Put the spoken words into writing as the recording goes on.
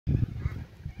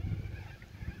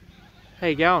How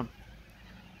you going?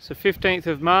 It's the 15th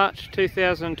of March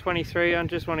 2023. I'm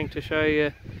just wanting to show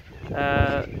you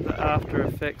the after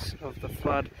effects of the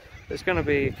flood. There's going to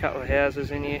be a couple of houses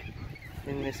in here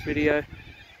in this video.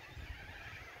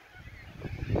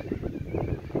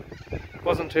 It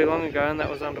wasn't too long ago and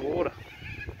that was underwater.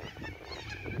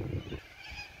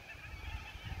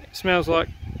 It smells like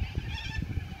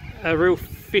a real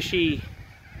fishy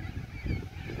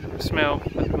smell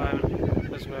at the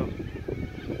moment as well.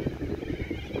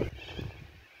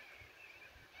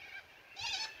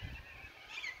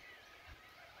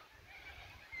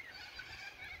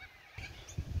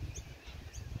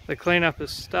 The cleanup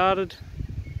has started.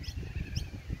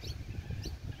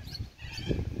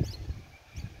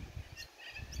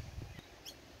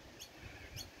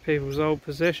 People's old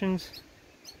possessions.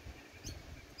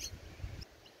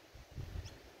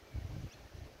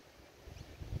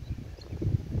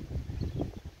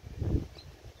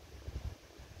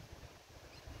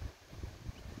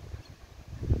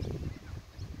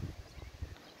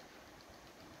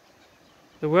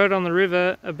 The word on the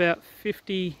river, about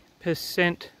 50%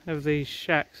 of these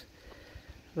shacks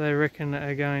they reckon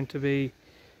are going to be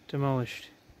demolished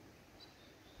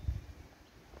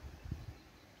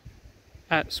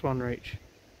at Swan Reach.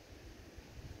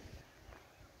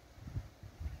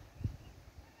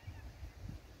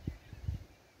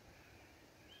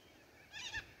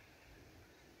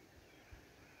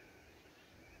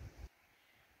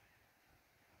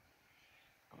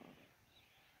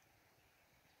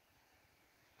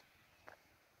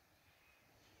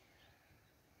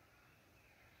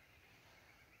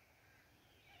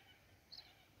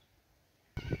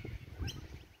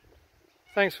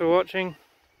 Thanks for watching.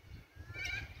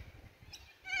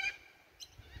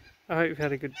 I hope you've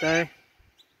had a good day.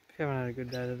 If you haven't had a good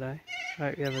day today, I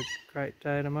hope you have a great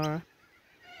day tomorrow.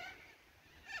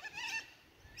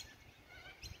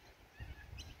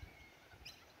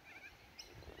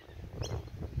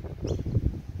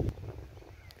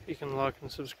 If you can like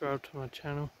and subscribe to my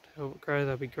channel to help it grow,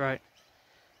 that'd be great.